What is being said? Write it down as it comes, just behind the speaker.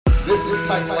This is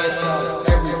Titan Lifestyles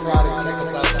every Friday. Check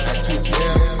us out at 2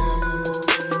 p.m.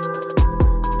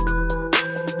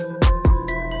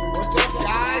 What's up,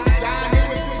 guys? John here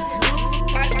with Big Drew,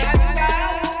 Titan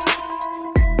Lifestyle.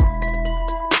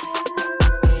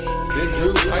 Big Drew,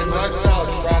 Titan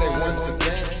Lifestyles, Friday once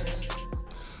again.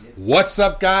 What's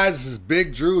up, guys? This is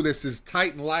Big Drew. This is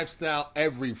Titan Lifestyle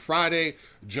every Friday.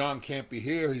 John can't be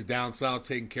here. He's down south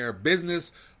taking care of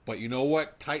business. But you know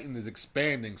what? Titan is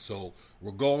expanding, so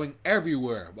we're going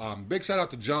everywhere. Big shout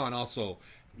out to John also.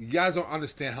 You guys don't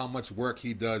understand how much work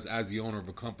he does as the owner of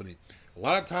a company. A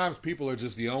lot of times people are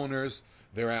just the owners.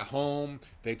 They're at home.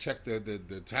 They check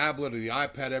the tablet or the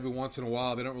iPad every once in a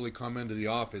while. They don't really come into the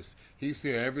office. He's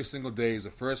here every single day. He's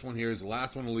the first one here. He's the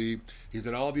last one to leave. He's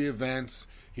at all the events.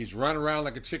 He's running around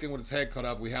like a chicken with his head cut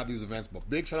off. We have these events. But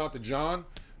big shout out to John.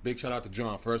 Big shout out to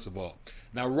John, first of all.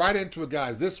 Now, right into it,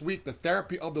 guys. This week, the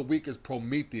therapy of the week is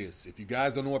Prometheus. If you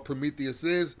guys don't know what Prometheus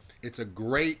is, it's a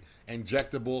great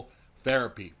injectable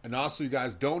therapy. And also, you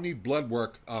guys don't need blood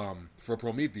work for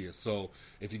Prometheus. So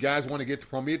if you guys want to get to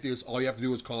Prometheus, all you have to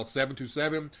do is call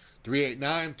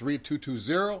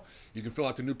 727-389-3220. You can fill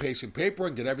out the new patient paper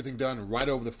and get everything done right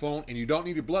over the phone. And you don't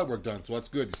need your blood work done, so that's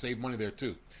good. You save money there,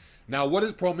 too. Now, what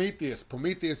is Prometheus?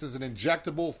 Prometheus is an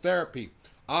injectable therapy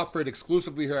offered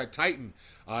exclusively here at Titan.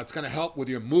 It's going to help with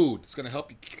your mood. It's going to help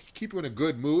you keep you in a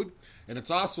good mood. And it's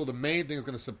also, the main thing, is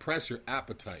going to suppress your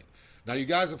appetite. Now, you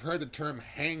guys have heard the term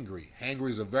hangry. Hangry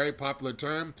is a very popular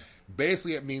term.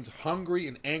 Basically, it means hungry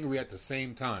and angry at the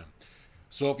same time.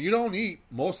 So if you don't eat,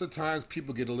 most of the times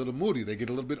people get a little moody. They get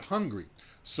a little bit hungry.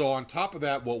 So on top of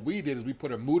that, what we did is we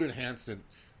put a mood enhancement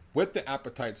with the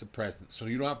appetite suppressant. So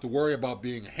you don't have to worry about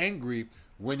being hangry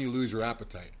when you lose your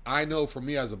appetite. I know for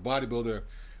me as a bodybuilder,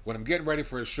 when I'm getting ready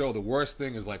for a show, the worst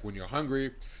thing is like when you're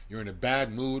hungry, you're in a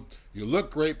bad mood. You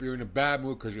look great, but you're in a bad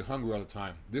mood because you're hungry all the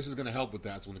time. This is going to help with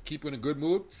that. It's going to keep you in a good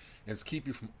mood, and it's keep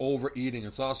you from overeating.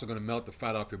 It's also going to melt the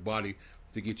fat off your body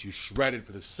to get you shredded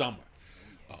for the summer.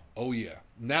 Oh yeah.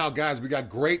 Now, guys, we got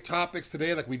great topics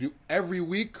today like we do every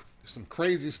week. Some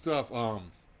crazy stuff.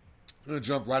 I'm going to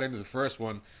jump right into the first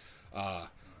one. A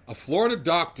Florida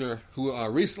doctor who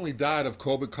recently died of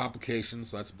COVID complications,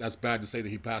 so that's bad to say that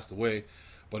he passed away,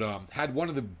 but had one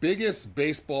of the biggest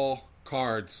baseball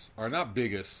cards, or not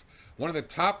biggest, one of the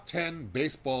top 10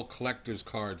 baseball collectors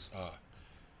cards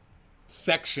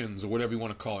sections, or whatever you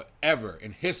want to call it, ever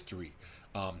in history.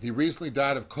 He recently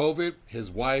died of COVID.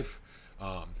 His wife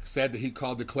said that he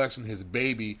called the collection his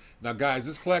baby. Now, guys,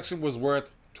 this collection was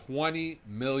worth $20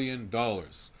 million.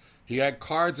 He had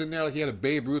cards in there. Like he had a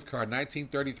Babe Ruth card,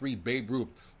 1933 Babe Ruth,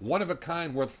 one of a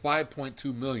kind, worth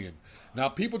 $5.2 million. Now,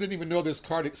 people didn't even know this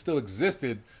card still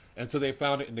existed until they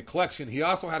found it in the collection. He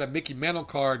also had a Mickey Mantle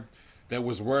card that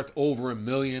was worth over $1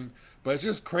 million. But it's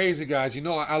just crazy, guys. You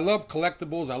know, I love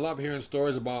collectibles. I love hearing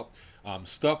stories about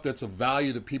stuff that's of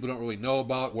value that people don't really know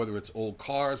about, whether it's old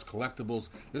cars, collectibles.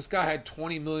 This guy had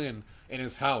 $20 million in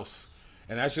his house.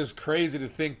 And that's just crazy to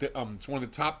think that it's one of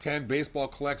the top 10 baseball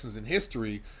collections in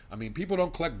history. I mean, people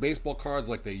don't collect baseball cards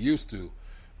like they used to.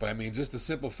 But, I mean, just the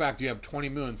simple fact you have $20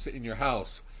 million sitting in your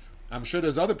house. I'm sure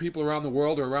there's other people around the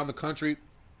world or around the country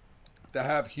that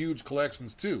have huge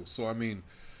collections too. So, I mean,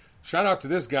 shout out to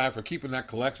this guy for keeping that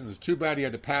collection. It's too bad he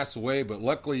had to pass away. But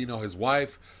luckily, you know, his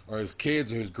wife or his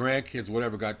kids or his grandkids,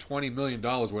 whatever, got $20 million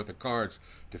worth of cards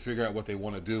to figure out what they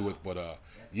want to do with. But,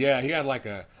 yeah, he had like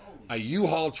a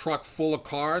U-Haul truck full of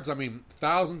cards. I mean,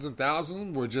 thousands and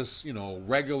thousands were just, you know,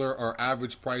 regular or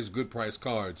average price, good price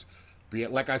cards. But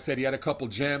yet, like I said, he had a couple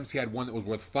gems. He had one that was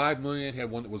worth $5 million. He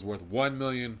had one that was worth $1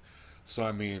 million. So,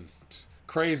 I mean,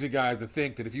 crazy, guys, to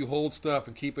think that if you hold stuff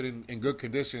and keep it in good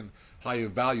condition, how your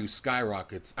value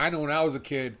skyrockets. I know when I was a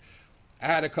kid, I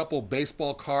had a couple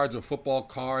baseball cards or football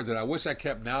cards that I wish I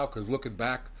kept now because looking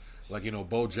back, like, you know,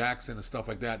 Bo Jackson and stuff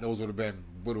like that, those would have been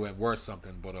worth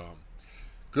something. But,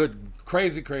 good,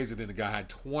 crazy thing. The guy had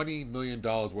 $20 million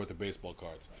worth of baseball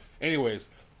cards. Anyways,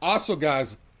 also,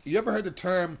 guys, you ever heard the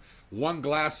term one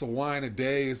glass of wine a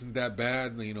day isn't that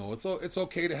bad? You know, it's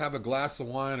okay to have a glass of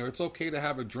wine, or it's okay to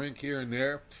have a drink here and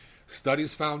there.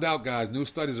 Studies found out, guys, new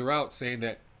studies are out saying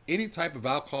that any type of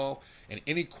alcohol in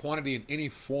any quantity in any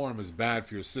form is bad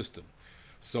for your system.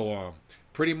 So,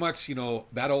 pretty much, you know,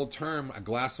 that old term, a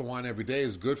glass of wine every day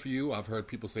is good for you. I've heard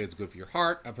people say it's good for your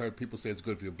heart. I've heard people say it's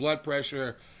good for your blood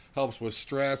pressure, helps with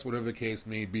stress, whatever the case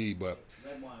may be. But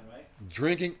Red wine, right?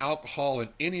 drinking alcohol in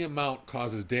any amount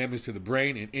causes damage to the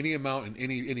brain in any amount,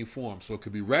 in any form. So it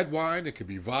could be red wine, it could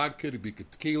be vodka, it could be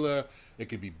tequila, it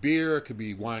could be beer, it could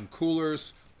be wine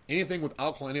coolers. Anything with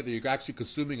alcohol in it that you're actually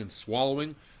consuming and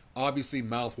swallowing Obviously,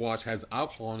 mouthwash has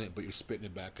alcohol in it, but you're spitting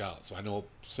it back out. So I know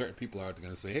certain people are going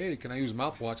to say, hey, can I use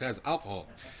mouthwash? It has alcohol.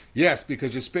 Yes,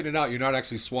 because you're spitting it out. You're not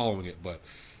actually swallowing it. But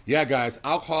yeah, guys,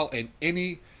 alcohol in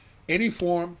any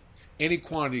form, any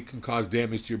quantity can cause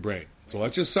damage to your brain. So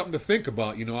that's just something to think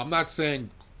about. You know, I'm not saying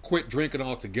quit drinking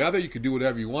altogether. You can do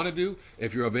whatever you want to do.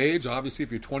 If you're of age, obviously,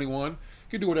 if you're 21, you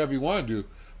can do whatever you want to do.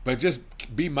 But just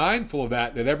be mindful of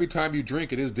that every time you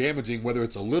drink, it is damaging, whether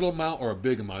it's a little amount or a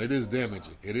big amount. It is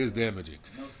damaging. It is damaging.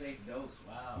 No safe dose.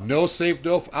 Wow. No safe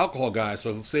dose for alcohol, guys.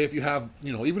 So say if you have,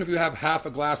 you know, even if you have half a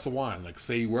glass of wine, like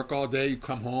say you work all day, you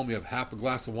come home, you have half a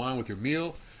glass of wine with your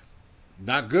meal,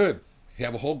 not good. You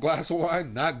have a whole glass of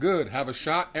wine, not good. Have a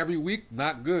shot every week,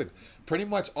 not good. Pretty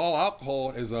much all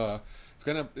alcohol is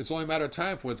it's only a matter of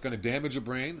time for it's going to damage your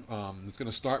brain. It's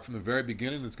going to start from the very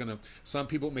beginning. Some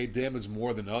people may damage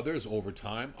more than others over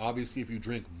time. Obviously, if you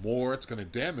drink more, it's going to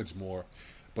damage more.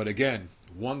 But again,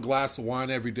 one glass of wine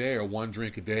every day or one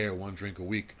drink a day or one drink a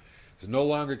week is no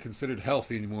longer considered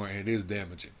healthy anymore, and it is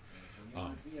damaging.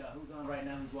 Let's see who's on right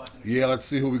now, who's watching. Yeah, let's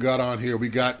see who we got on here. We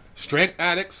got Strength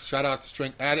Addicts. Shout out to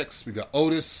Strength Addicts. We got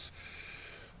Otis.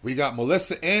 We got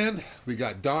Melissa Ann. We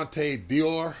got Dante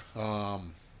Dior.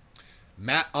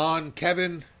 Matt on,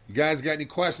 Kevin, you guys got any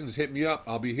questions, hit me up.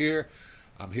 I'll be here.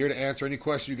 I'm here to answer any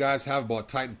questions you guys have about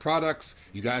Titan products.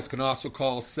 You guys can also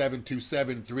call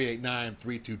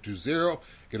 727-389-3220.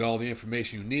 Get all the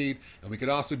information you need. And we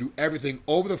can also do everything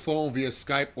over the phone via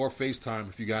Skype or FaceTime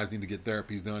if you guys need to get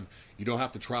therapies done. You don't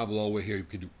have to travel all the way here. You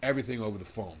can do everything over the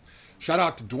phone. Shout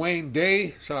out to Dwayne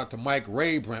Day. Shout out to Mike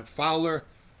Ray, Brent Fowler.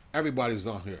 Everybody's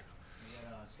on here.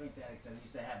 Strength Addicts, I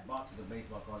used to have boxes of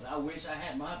baseball cards. I wish I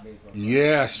had my baseball cards.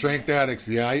 Yeah, Strength Addicts.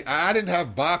 Yeah, I didn't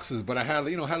have boxes, but I had a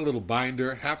little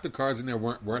binder. Half the cards in there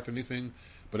weren't worth anything,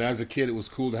 but as a kid, it was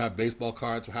cool to have baseball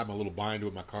cards. So I had my little binder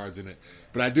with my cards in it.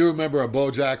 But I do remember a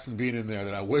Bo Jackson being in there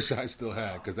that I wish I still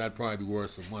had because that'd probably be worth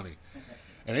some money.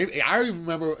 And I even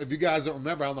remember, if you guys don't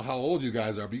remember, I don't know how old you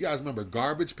guys are, but you guys remember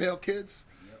Garbage Pail Kids?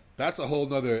 Yep. That's a whole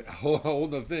nother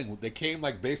thing. They came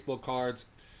like baseball cards.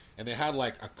 And they had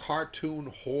like a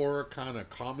cartoon horror kind of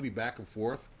comedy back and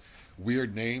forth.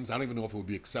 Weird names. I don't even know if it would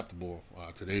be acceptable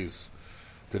today's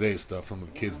stuff. Some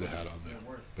of the kids they had on there.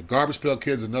 The Garbage Pail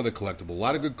Kids is another collectible. A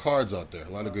lot of good cards out there. A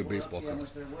lot of good baseball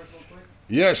cards.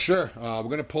 Yeah, sure. We're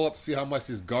going to pull up to see how much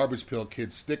these Garbage Pail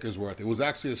Kids stickers worth. It was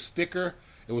actually a sticker.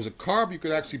 It was a card. You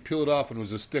could actually peel it off and it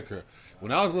was a sticker.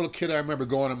 When I was a little kid, I remember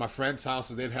going to my friends'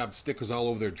 houses. They'd have stickers all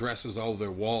over their dresses, all over their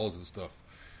walls and stuff.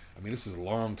 I mean, this is a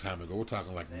long time ago. We're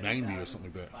talking like 90 or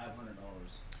something like that. $500.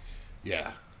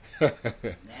 Yeah.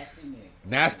 Nasty Nick.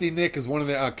 Nasty Nick is one of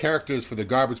the characters for the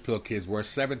Garbage Pail Kids, worth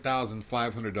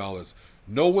 $7,500.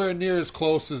 Nowhere near as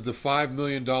close as the $5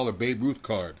 million Babe Ruth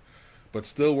card, but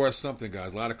still worth something,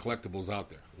 guys. A lot of collectibles out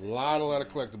there. A lot of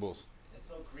collectibles. It's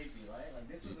so creepy, right? Like,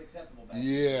 this was acceptable back then.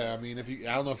 Yeah, I mean, I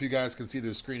don't know if you guys can see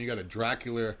the screen. You got a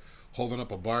Dracula holding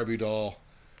up a Barbie doll.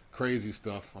 Crazy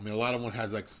stuff. I mean, a lot of them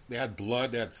they had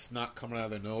blood, they had snot coming out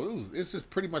of their nose. It's just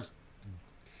pretty much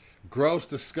gross,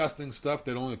 disgusting stuff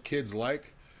that only kids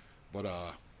like. But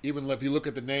even if you look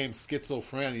at the name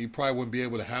Schizophrenia, you probably wouldn't be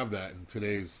able to have that in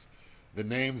today's. The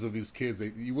names of these kids,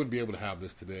 you wouldn't be able to have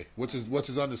this today, which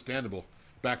is understandable.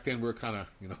 Back then, we were kind of,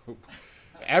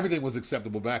 everything was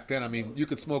acceptable back then. I mean, you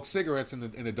could smoke cigarettes in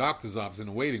the doctor's office in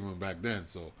the waiting room back then.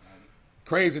 So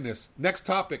craziness. Next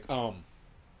topic.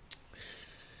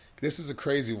 This is a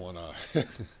crazy one.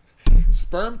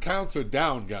 Sperm counts are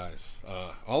down, guys.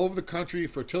 All over the country,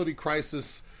 fertility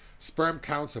crisis. Sperm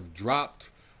counts have dropped.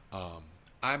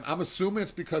 I'm assuming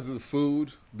it's because of the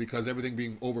food, because everything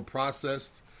being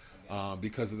over-processed,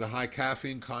 because of the high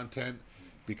caffeine content,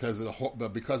 because of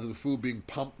the food being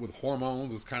pumped with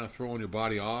hormones. It's kind of throwing your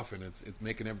body off, and it's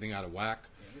making everything out of whack.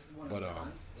 Yeah, this is one of the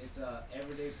ones. It's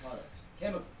everyday products,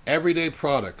 chemicals. Everyday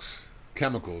products,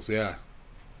 chemicals. Yeah.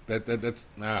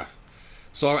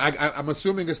 So I'm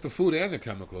assuming it's the food and the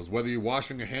chemicals, whether you're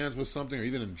washing your hands with something or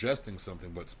even ingesting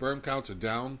something. But sperm counts are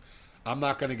down. I'm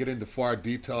not going to get into far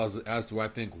details as to I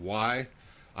think why.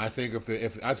 I think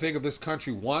if this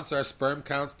country wants our sperm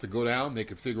counts to go down, they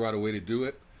could figure out a way to do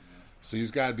it. So you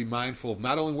just got to be mindful of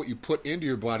not only what you put into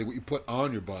your body, what you put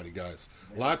on your body, guys.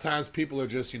 A lot of times people are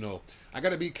just, I got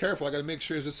to be careful. I got to make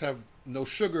sure does this have no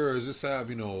sugar, or does this have,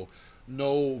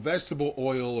 no vegetable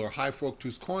oil or high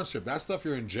fructose corn syrup. That stuff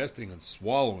you're ingesting and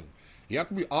swallowing. You have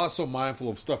to be also mindful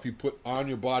of stuff you put on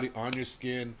your body, on your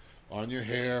skin, on your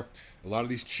hair. A lot of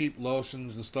these cheap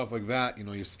lotions and stuff like that,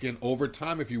 your skin over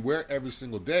time, if you wear it every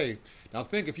single day. Now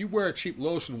think, if you wear a cheap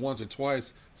lotion once or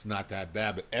twice, it's not that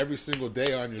bad. But every single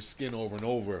day on your skin over and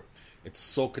over, it's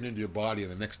soaking into your body.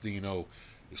 And the next thing you know,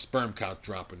 your sperm count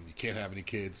dropping. You can't have any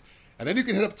kids. And then you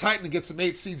can hit up Titan and get some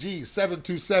HCG,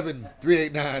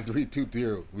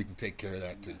 727-389-320. We can take care of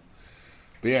that too.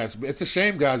 But yeah, it's a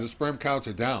shame, guys, that sperm counts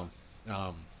are down.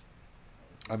 I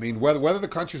mean, whether the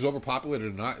country's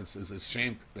overpopulated or not, it's a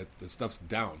shame that the stuff's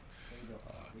down. There you go.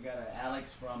 We got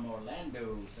Alex from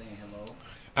Orlando saying hello.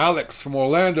 Alex from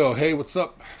Orlando. Hey, what's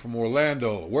up from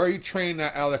Orlando? Where are you trained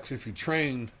at, Alex, if you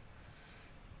trained?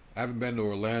 I haven't been to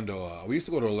Orlando. We used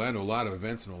to go to Orlando, a lot of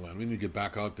events in Orlando. We need to get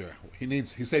back out there. He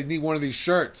said, need one of these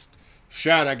shirts.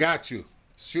 Shad, I got you.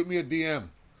 Shoot me a DM.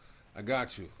 I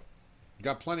got you.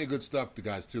 Got plenty of good stuff, the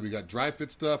guys, too. We got dry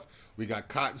fit stuff. We got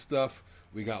cotton stuff.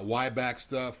 We got Y-back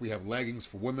stuff. We have leggings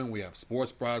for women. We have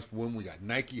sports bras for women. We got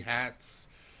Nike hats.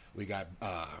 We got,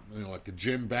 like the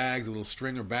gym bags, the little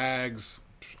stringer bags,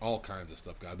 all kinds of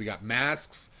stuff, guys. We got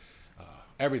masks,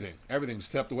 everything. Everything.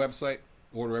 Just hit up the website.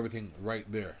 Order everything right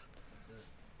there.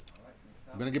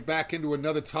 I'm going to get back into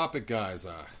another topic, guys.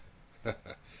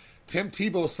 Tim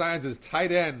Tebow signs as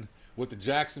tight end with the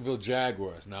Jacksonville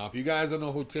Jaguars. Now, if you guys don't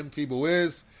know who Tim Tebow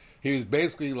is, he was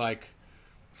basically like,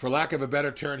 for lack of a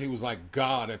better term, he was like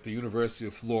God at the University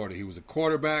of Florida. He was a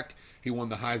quarterback. He won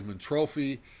the Heisman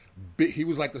Trophy. He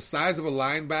was like the size of a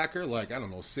linebacker, like, I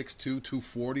don't know, 6'2",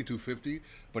 240, 250.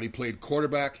 But he played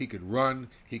quarterback. He could run.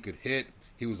 He could hit.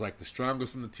 He was like the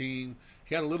strongest on the team.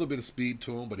 He had a little bit of speed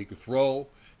to him, but he could throw.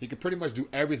 He could pretty much do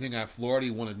everything at Florida.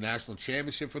 He won a national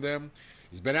championship for them.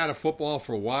 He's been out of football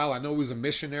for a while. I know he was a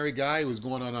missionary guy. He was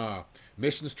going on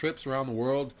missions trips around the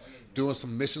world, doing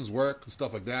some missions work and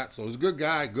stuff like that. So he's a good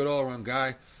guy, good all-around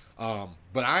guy.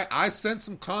 But I sense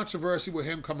some controversy with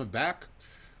him coming back,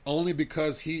 only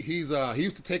because he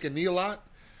used to take a knee a lot,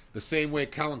 the same way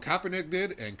Colin Kaepernick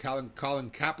did. And Colin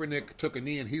Kaepernick took a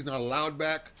knee, and he's not allowed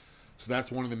back. So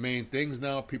that's one of the main things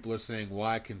now. People are saying,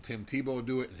 why can Tim Tebow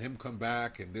do it and him come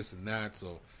back and this and that?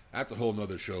 So that's a whole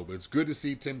nother show. But it's good to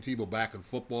see Tim Tebow back in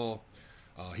football.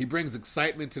 He brings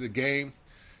excitement to the game.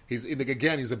 He's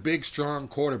a big, strong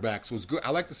quarterback. So it's good.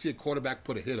 I like to see a quarterback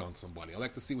put a hit on somebody. I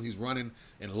like to see when he's running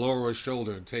and lower his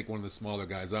shoulder and take one of the smaller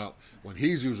guys out when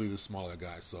he's usually the smaller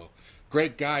guy. So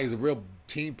great guy. He's a real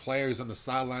team player. He's on the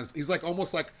sidelines. He's like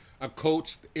almost like a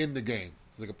coach in the game.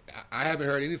 I haven't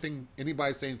heard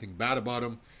anybody say anything bad about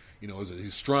him. You know,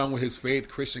 he's strong with his faith,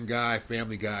 Christian guy,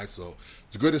 family guy. So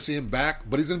it's good to see him back.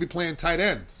 But he's going to be playing tight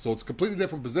end, so it's a completely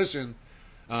different position.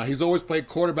 He's always played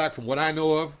quarterback from what I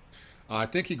know of. I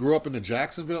think he grew up in the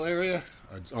Jacksonville area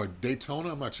or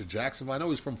Daytona. I'm not sure. Jacksonville. I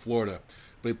know he's from Florida,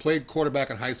 but he played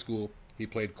quarterback in high school. He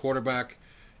played quarterback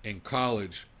in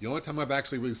college. The only time I've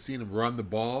actually really seen him run the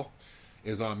ball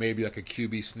is on maybe like a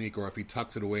QB sneak or if he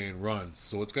tucks it away and runs.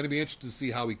 So it's going to be interesting to see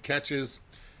how he catches,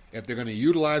 if they're going to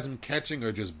utilize him catching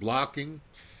or just blocking.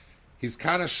 He's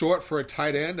kind of short for a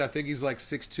tight end. I think he's like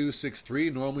 6'2",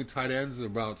 6'3". Normally tight ends are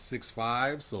about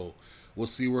 6'5", so we'll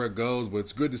see where it goes. But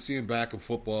it's good to see him back in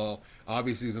football.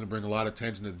 Obviously, he's going to bring a lot of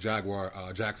attention to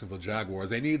the Jacksonville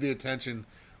Jaguars. They need the attention.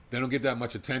 They don't get that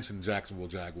much attention, the Jacksonville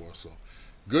Jaguars. So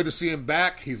good to see him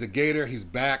back. He's a Gator. He's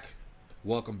back.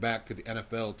 Welcome back to the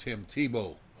NFL, Tim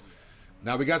Tebow.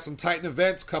 Now we got some Titan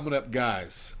events coming up,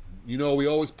 guys. You know, we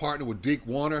always partner with Deke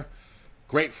Warner,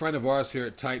 great friend of ours here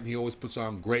at Titan. He always puts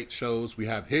on great shows. We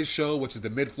have his show, which is the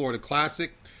Mid-Florida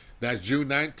Classic. That's June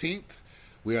 19th.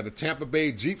 We have the Tampa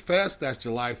Bay Jeep Fest. That's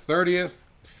July 30th.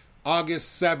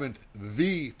 August 7th,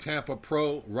 the Tampa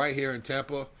Pro right here in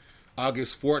Tampa.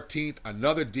 August 14th,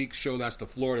 another Deke show. That's the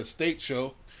Florida State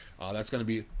show. That's going to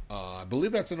be I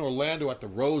believe that's in Orlando at the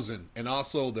Rosen, and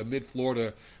also the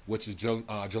Mid-Florida, which is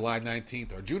July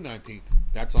 19th or June 19th.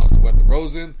 That's also at the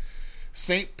Rosen.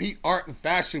 St. Pete Art and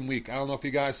Fashion Week. I don't know if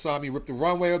you guys saw me rip the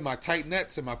runway with my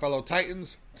Titanettes and my fellow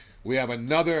Titans. We have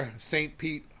another St.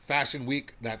 Pete Fashion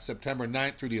Week. That's September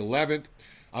 9th through the 11th.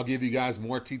 I'll give you guys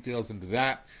more details into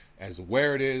that as to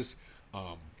where it is,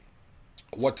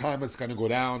 what time it's going to go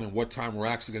down, and what time we're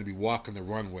actually going to be walking the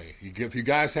runway. If you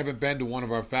guys haven't been to one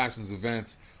of our fashions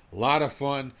events, a lot of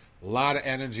fun, a lot of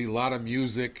energy, a lot of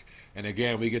music, and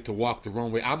again, we get to walk the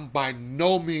runway. I'm by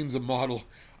no means a model.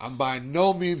 I'm by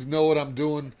no means know what I'm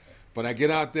doing, but I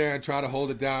get out there and try to hold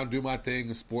it down, do my thing,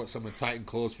 and sport some of the Titan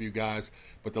clothes for you guys.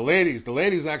 But the ladies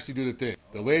actually do the thing.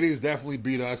 The ladies definitely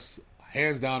beat us,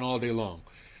 hands down, all day long.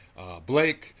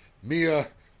 Blake, Mia,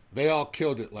 they all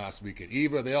killed it last weekend.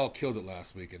 Eva, they all killed it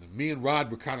last weekend. And me and Rod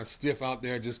were kind of stiff out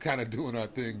there, just kind of doing our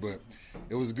thing, but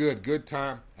it was good. Good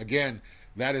time. Again,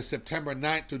 that is September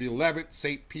 9th through the 11th,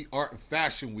 St. Pete Art and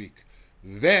Fashion Week.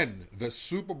 Then, the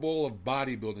Super Bowl of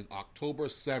Bodybuilding, October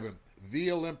 7th.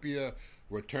 The Olympia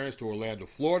returns to Orlando,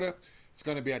 Florida. It's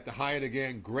going to be at the Hyatt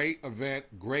again. Great event,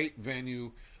 great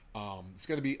venue. It's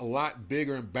going to be a lot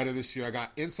bigger and better this year. I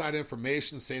got inside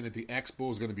information saying that the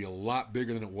expo is going to be a lot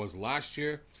bigger than it was last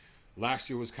year. Last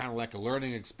year was kind of like a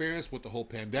learning experience with the whole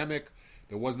pandemic.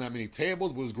 There wasn't that many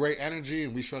tables, but it was great energy,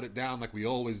 and we shut it down like we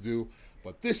always do.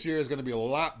 But this year is going to be a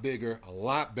lot bigger, a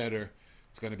lot better.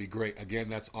 It's going to be great. Again,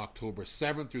 that's October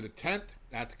 7th through the 10th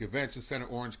at the Convention Center,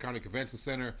 Orange County Convention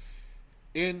Center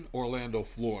in Orlando,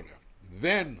 Florida.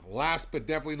 Then, last but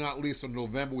definitely not least, in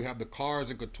November, we have the Cars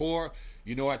and Couture.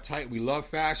 You know at Titan, we love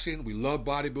fashion, we love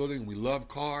bodybuilding, we love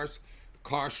cars. The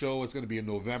car show is going to be in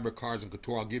November, Cars and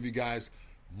Couture. I'll give you guys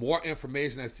more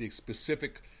information as to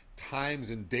specific times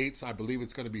and dates. I believe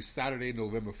it's going to be Saturday,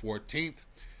 November 14th.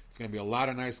 It's going to be a lot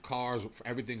of nice cars,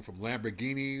 everything from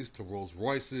Lamborghinis to Rolls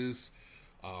Royces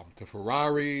to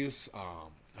Ferraris.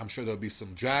 I'm sure there'll be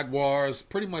some Jaguars,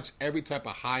 pretty much every type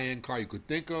of high-end car you could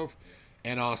think of.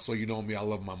 And also, you know me, I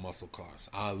love my muscle cars.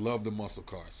 I love the muscle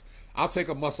cars. I'll take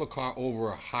a muscle car over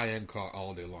a high-end car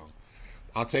all day long.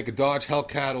 I'll take a Dodge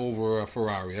Hellcat over a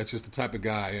Ferrari. That's just the type of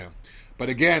guy I am. But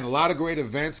again, a lot of great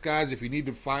events, guys. If you need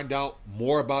to find out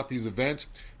more about these events,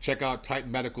 check out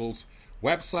Titan Medical's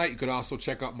website. You could also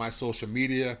check out my social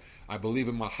media. I believe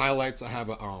in my highlights, I have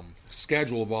a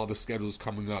schedule of all the schedules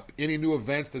coming up. Any new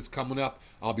events that's coming up,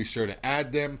 I'll be sure to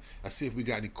add them. Let's see if we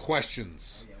got any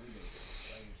questions. Yeah, we do.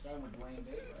 Starting with Dwayne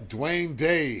Day, right? Dwayne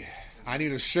Day. I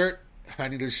need a shirt. I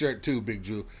need a shirt too, Big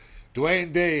Drew.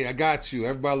 Dwayne Day, I got you.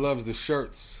 Everybody loves the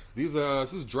shirts. This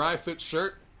is dry fit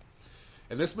shirt.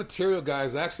 And this material,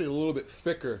 guys, is actually a little bit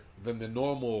thicker than the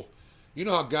normal. You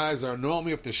know how guys are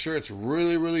normally if the shirt's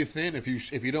really, really thin, if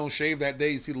you don't shave that day,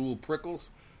 you see the little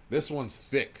prickles. This one's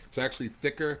thick. It's actually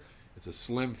thicker. It's a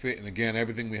slim fit. And again,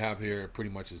 everything we have here pretty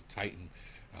much is Titan,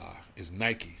 is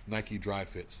Nike dry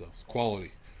fit. So it's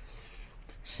quality.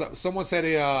 Someone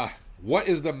said, what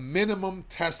is the minimum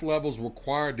test levels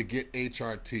required to get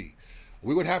HRT?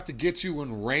 We would have to get you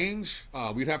in range.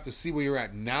 We'd have to see where you're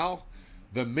at now.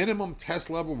 The minimum test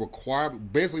level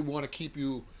required, basically we want to keep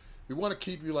you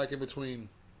like in between,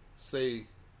 say,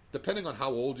 depending on how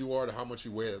old you are to how much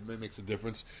you weigh, it makes a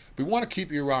difference. We want to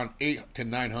keep you around 800 to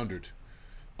 900.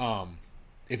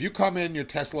 If you come in, your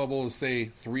test level is, say,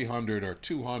 300 or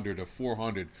 200 or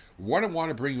 400, we want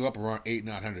to bring you up around 800,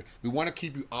 900. We want to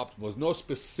keep you optimal. There's no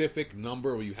specific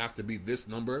number where you have to be this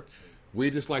number. We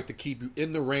just like to keep you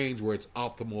in the range where it's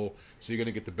optimal so you're going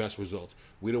to get the best results.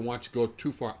 We don't want you to go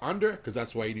too far under because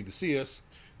that's why you need to see us.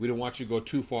 We don't want you to go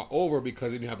too far over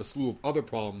because then you have a slew of other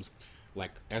problems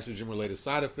like estrogen-related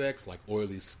side effects, like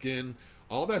oily skin.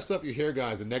 All that stuff you hear,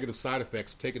 guys, the negative side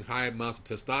effects of taking high amounts of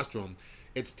testosterone,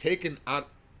 it's taken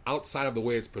outside of the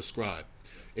way it's prescribed.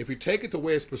 If you take it the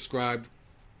way it's prescribed,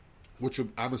 which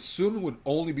I'm assuming would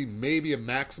only be maybe a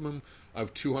maximum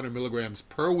of 200 milligrams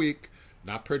per week,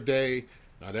 not per day,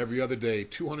 not every other day,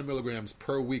 200 milligrams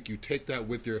per week. You take that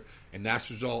with your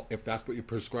anastrozole, if that's what you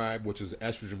prescribe, which is an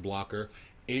estrogen blocker.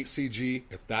 HCG,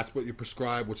 if that's what you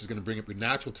prescribe, which is going to bring up your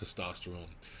natural testosterone.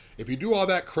 If you do all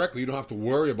that correctly, you don't have to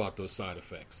worry about those side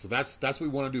effects. So that's what we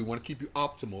want to do. We want to keep you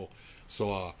optimal.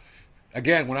 So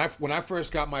again, when I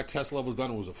first got my test levels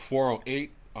done, it was a 408.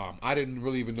 I didn't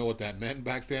really even know what that meant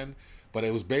back then, but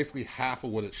it was basically half of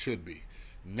what it should be.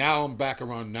 Now I'm back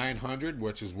around 900,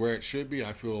 which is where it should be.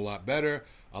 I feel a lot better,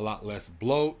 a lot less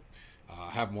bloat,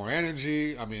 have more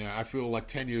energy. I mean, I feel like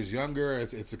 10 years younger.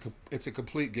 It's a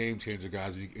complete game changer,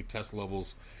 guys, when you get your test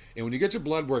levels. And when you get your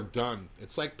blood work done,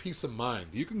 it's like peace of mind.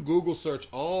 You can Google search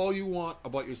all you want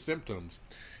about your symptoms.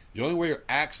 The only way you're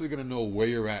actually going to know where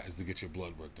you're at is to get your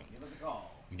blood work done. Give us a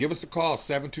call. Give us a call,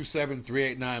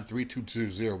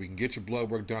 727-389-3220. We can get your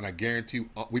blood work done. I guarantee you.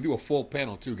 We do a full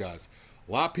panel, too, guys.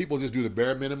 A lot of people just do the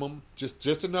bare minimum,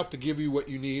 just enough to give you what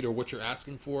you need or what you're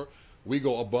asking for. We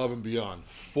go above and beyond.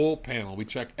 Full panel. We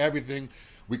check everything.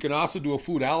 We can also do a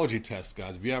food allergy test,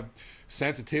 guys. If you have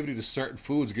sensitivity to certain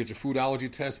foods, get your food allergy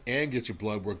test and get your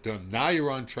blood work done. Now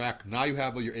you're on track. Now you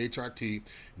have your HRT.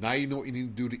 Now you know what you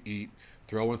need to do to eat.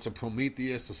 Throw in some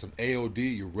Prometheus or some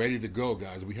AOD. You're ready to go,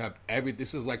 guys. We have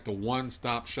this is like the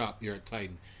one-stop shop here at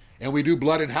Titan. And we do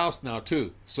blood in-house now,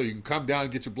 too. So you can come down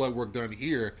and get your blood work done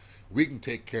here. We can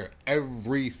take care of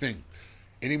everything.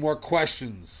 Any more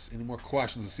questions?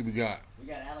 Let's see what we got. We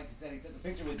got Alex who said he took a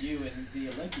picture with you in the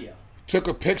Olympia. Took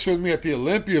a picture with me at the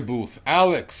Olympia booth.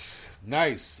 Alex.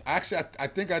 Nice. Actually, I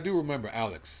think I do remember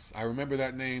Alex. I remember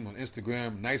that name on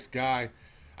Instagram. Nice guy.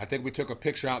 I think we took a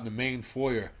picture out in the main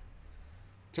foyer.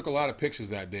 Took a lot of pictures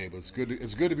that day, but it's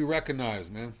good to be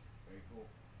recognized, man. Very cool.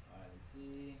 All right, let's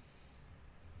see.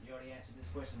 You already answered this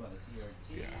question about the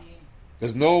TRT. Yeah.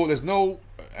 There's no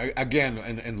again,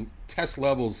 and test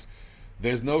levels,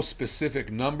 there's no specific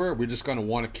number. We're just going to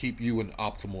want to keep you in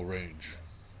optimal range. Yes.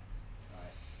 All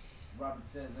right. Robert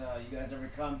says, you guys ever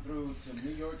come through to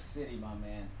New York City, my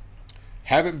man?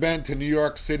 Haven't been to New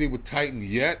York City with Titan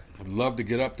yet. I'd love to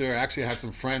get up there. Actually, I had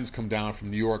some friends come down from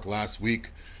New York last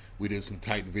week. We did some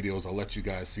Titan videos. I'll let you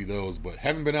guys see those. But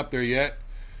haven't been up there yet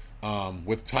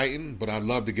with Titan. But I'd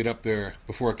love to get up there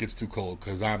before it gets too cold,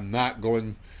 because I'm not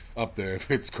going up there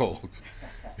if it's cold.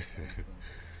 All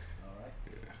right.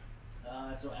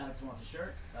 Yeah. So Alex wants a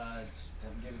shirt. Just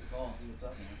have him give us a call and see what's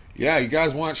up, man. Yeah, you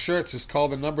guys want shirts, just call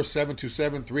the number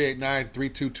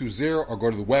 727-389-3220 or go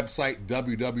to the website,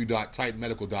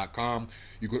 www.titanmedical.com.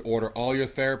 You could order all your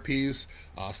therapies,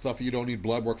 stuff you don't need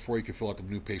blood work for. You can fill out the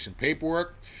new patient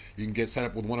paperwork. You can get set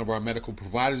up with one of our medical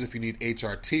providers if you need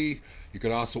HRT. You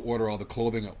could also order all the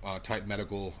clothing at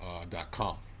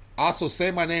titanmedical.com. Also,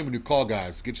 say my name when you call,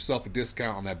 guys. Get yourself a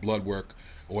discount on that blood work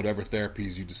or whatever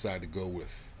therapies you decide to go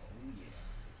with.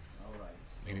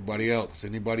 Anybody else?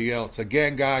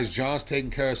 Again, guys, John's taking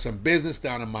care of some business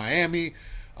down in Miami,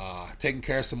 taking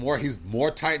care of some more. He's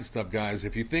more Titan stuff, guys.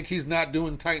 If you think he's not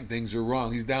doing Titan things, you're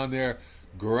wrong. He's down there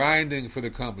grinding for the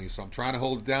company. So I'm trying to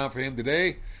hold it down for him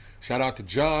today. Shout out to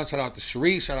John. Shout out to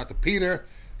Sharice. Shout out to Peter.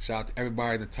 Shout out to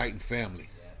everybody in the Titan family.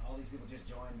 Yeah, all these people just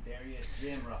joined. Darius,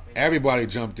 Jim, Rafael. Everybody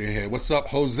jumped in here. What's up,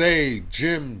 Jose,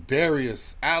 Jim,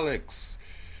 Darius, Alex?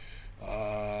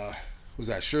 Who's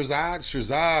that?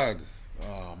 Shirzad.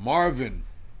 Marvin,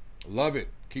 love it.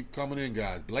 Keep coming in,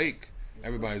 guys. Blake,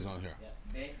 everybody's on here. Yeah,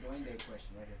 Dwayne Day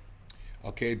question right here.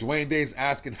 Okay, Dwayne Day's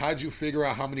asking, how'd you figure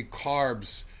out how many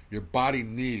carbs your body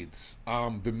needs?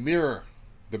 The mirror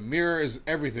is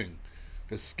everything.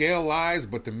 The scale lies,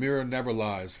 but the mirror never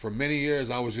lies. For many years,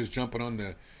 I was just jumping on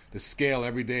the scale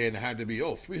every day, and it had to be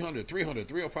 300,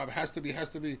 305. It has to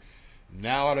be.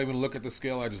 Now I don't even look at the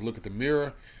scale. I just look at the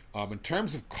mirror. In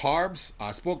terms of carbs,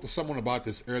 I spoke to someone about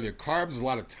this earlier. Carbs is a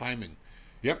lot of timing.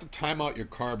 You have to time out your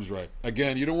carbs right.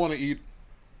 Again, you don't want to eat,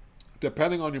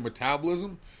 depending on your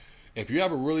metabolism. If you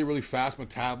have a really, really fast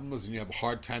metabolism and you have a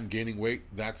hard time gaining weight,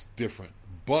 that's different.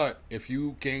 But if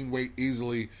you gain weight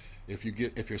easily, if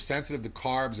you're sensitive to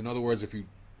carbs, in other words,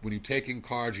 when you take in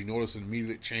carbs, you notice an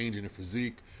immediate change in your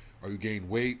physique or you gain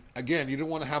weight, again, you don't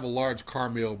want to have a large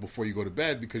carb meal before you go to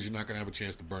bed because you're not going to have a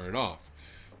chance to burn it off.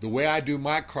 The way I do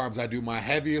my carbs, I do my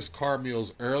heaviest carb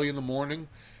meals early in the morning,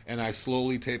 and I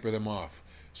slowly taper them off.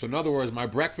 So in other words, my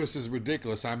breakfast is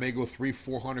ridiculous. I may go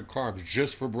 300-400 carbs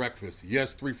just for breakfast.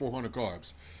 Yes, 300-400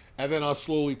 carbs. And then I'll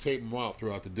slowly taper them out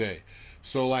throughout the day.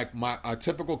 So like a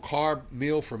typical carb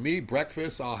meal for me,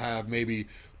 breakfast, I'll have maybe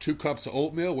 2 cups of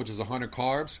oatmeal, which is 100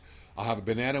 carbs. I'll have a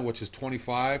banana, which is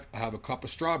 25. I have a cup of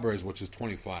strawberries, which is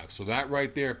 25. So that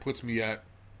right there puts me at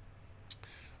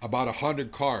about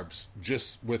 100 carbs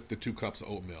just with the 2 cups of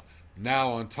oatmeal. Now,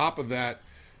 on top of that,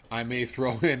 I may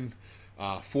throw in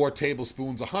 4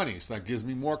 tablespoons of honey. So that gives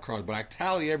me more carbs. But I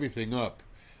tally everything up.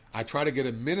 I try to get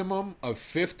a minimum of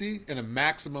 50 and a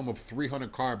maximum of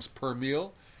 300 carbs per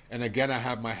meal. And again, I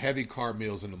have my heavy carb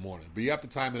meals in the morning. But you have to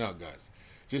time it out, guys.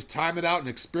 Just time it out and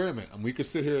experiment. And we could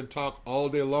sit here and talk all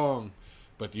day long.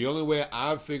 But the only way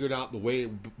I've figured out the way it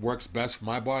works best for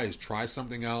my body is try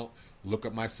something out. Look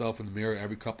at myself in the mirror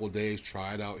every couple of days,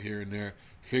 try it out here and there,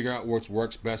 figure out what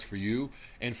works best for you,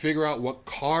 and figure out what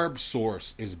carb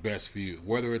source is best for you,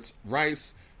 whether it's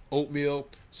rice, oatmeal,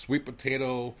 sweet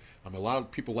potato. I mean, a lot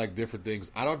of people like different things.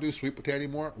 I don't do sweet potato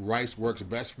anymore. Rice works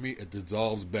best for me. It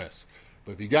dissolves best.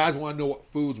 But if you guys want to know what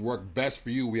foods work best for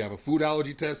you, we have a food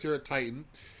allergy test here at Titan.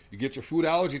 You get your food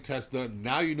allergy test done.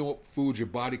 Now you know what foods your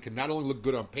body can not only look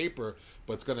good on paper,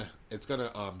 but it's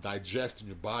gonna digest in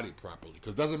your body properly.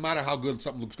 Because it doesn't matter how good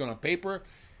something looks good on paper.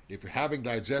 If you're having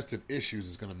digestive issues,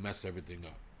 it's gonna mess everything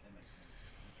up.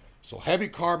 So heavy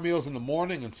carb meals in the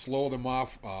morning and slow them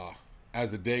off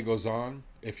as the day goes on.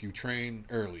 If you train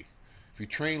early, if you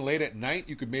train late at night,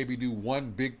 you could maybe do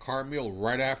 1 big carb meal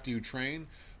right after you train.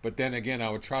 But then again, I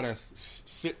would try to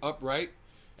sit upright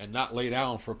and not lay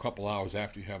down for a couple hours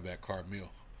after you have that carb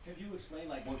meal. Could you explain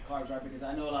like what carbs are? Because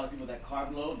I know a lot of people that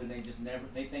carb load, and they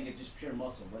think it's just pure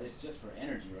muscle, but it's just for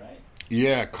energy, right?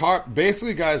 Yeah,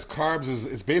 basically, guys, carbs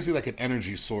is basically like an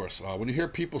energy source. When you hear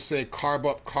people say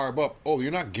carb up, oh,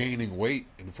 you're not gaining weight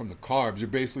from the carbs. You're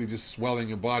basically just swelling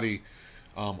your body,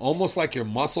 almost like your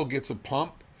muscle gets a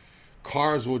pump.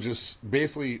 Carbs will just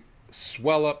basically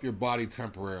swell up your body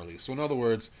temporarily. So in other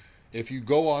words, if you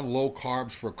go on low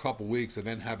carbs for a couple weeks and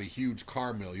then have a huge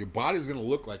carb meal, your body's going to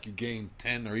look like you gained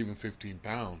 10 or even 15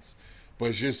 pounds. But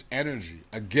it's just energy.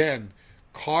 Again,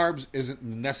 carbs isn't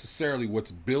necessarily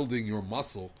what's building your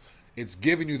muscle. It's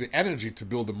giving you the energy to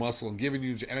build the muscle and giving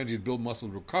you the energy to build muscle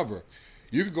to recover.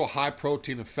 You could go high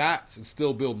protein and fats and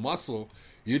still build muscle.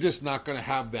 you're just not going to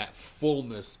have that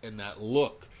fullness and that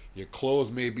look. Your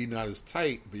clothes may be not as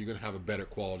tight, but you're going to have a better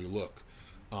quality look.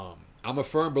 I'm a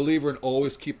firm believer in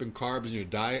always keeping carbs in your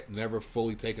diet, never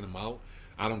fully taking them out.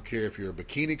 I don't care if you're a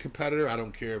bikini competitor. I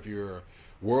don't care if you're a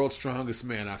world's strongest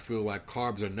man. I feel like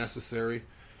carbs are necessary.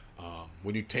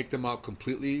 When you take them out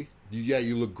completely,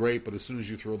 you look great, but as soon as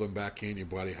you throw them back in, your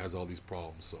body has all these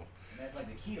problems. So That's like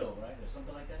the keto, right? Or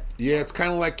something like that? yeah, it's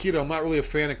kind of like keto. I'm not really a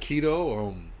fan of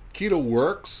keto. Keto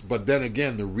works, but then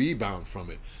again, the rebound from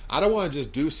it. I don't want to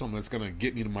just do something that's going to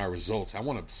get me to my results. I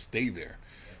want to stay there.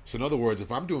 So in other words,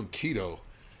 if I'm doing keto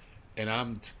and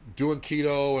I'm doing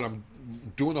keto and I'm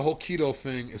doing the whole keto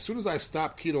thing, as soon as I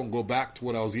stop keto and go back to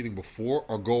what I was eating before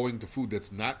or going to food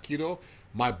that's not keto,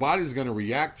 my body's going to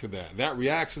react to that. That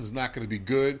reaction is not going to be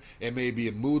good. It may be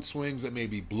in mood swings. It may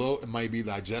be bloat. It might be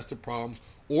digestive problems.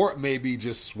 Or it may be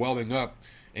just swelling up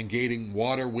and gaining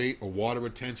water weight or water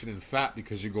retention and fat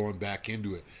because you're going back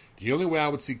into it. The only way I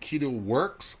would see keto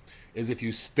works is if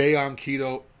you stay on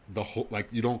keto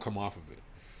you don't come off of it.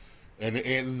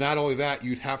 And not only that,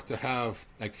 you'd have to have,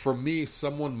 like for me,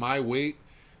 someone my weight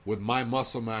with my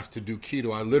muscle mass to do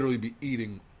keto, I literally be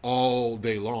eating all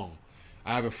day long.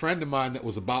 I have a friend of mine that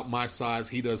was about my size.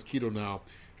 He does keto now.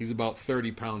 He's about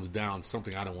 30 pounds down,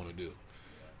 something I don't want to do.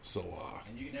 So,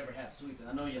 and you can never have sweets, and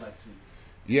I know you like sweets.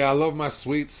 Yeah, I love my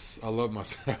sweets. I love my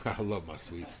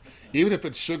sweets. Even if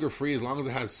it's sugar-free, as long as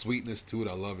it has sweetness to it,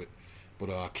 I love it. But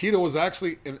keto is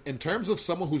actually, in terms of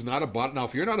someone who's not a body, now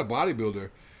if you're not a bodybuilder,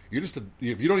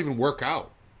 if you don't even work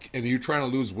out and you're trying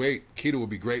to lose weight, keto would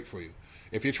be great for you.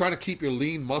 If you're trying to keep your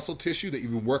lean muscle tissue that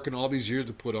you've been working all these years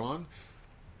to put on,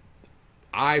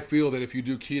 I feel that if you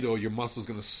do keto, your muscle's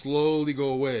going to slowly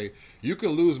go away. You can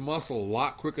lose muscle a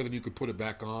lot quicker than you could put it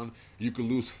back on. You can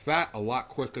lose fat a lot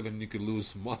quicker than you can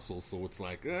lose muscle. So it's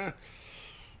like, you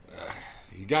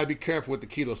got to be careful with the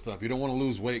keto stuff. You don't want to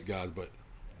lose weight, guys, but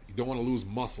you don't want to lose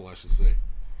muscle, I should say.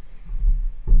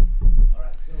 All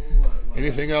right, so...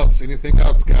 Anything else,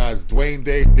 guys? Dwayne,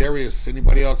 Dave, Darius,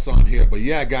 anybody else on here? But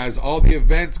yeah, guys, all the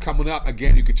events coming up.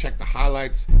 Again, you can check the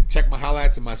highlights. Check my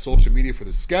highlights in my social media for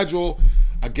the schedule.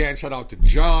 Again, shout out to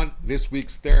John. This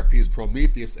week's therapy is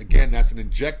Prometheus. Again, that's an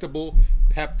injectable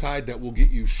peptide that will get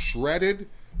you shredded.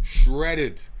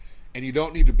 And you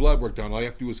don't need your blood work done. All you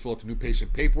have to do is fill out the new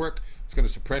patient paperwork. It's going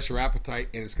to suppress your appetite,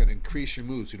 and it's going to increase your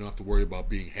mood so you don't have to worry about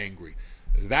being hangry.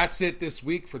 That's it this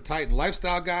week for Titan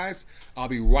Lifestyle, guys. I'll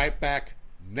be right back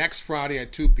next Friday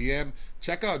at 2 p.m.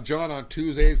 Check out John on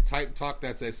Tuesdays, Titan Talk,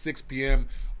 that's at 6 p.m.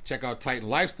 Check out Titan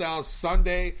Lifestyle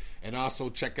Sunday, and also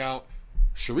check out,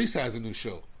 Sharice has a new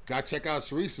show. Got to check out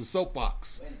Sharice's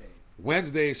Soapbox.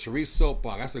 Wednesday, Sharice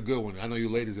Soapbox. That's a good one. I know you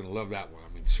ladies are going to love that one.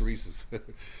 I mean, Sharice is,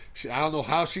 I don't know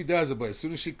how she does it, but as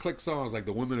soon as she clicks on, it's like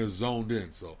the women are zoned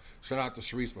in. So shout out to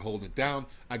Sharice for holding it down.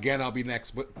 Again, I'll be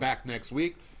back next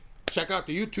week. Check out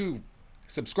the YouTube,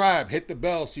 subscribe, hit the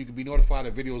bell so you can be notified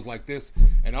of videos like this.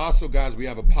 And also, guys, we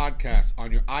have a podcast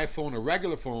on your iPhone or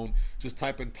regular phone. Just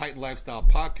type in Titan Lifestyle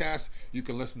Podcast. You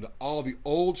can listen to all the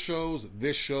old shows,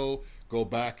 this show, go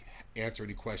back, answer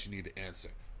any question you need to answer.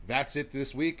 That's it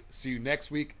this week. See you next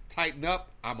week. Tighten up.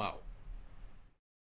 I'm out.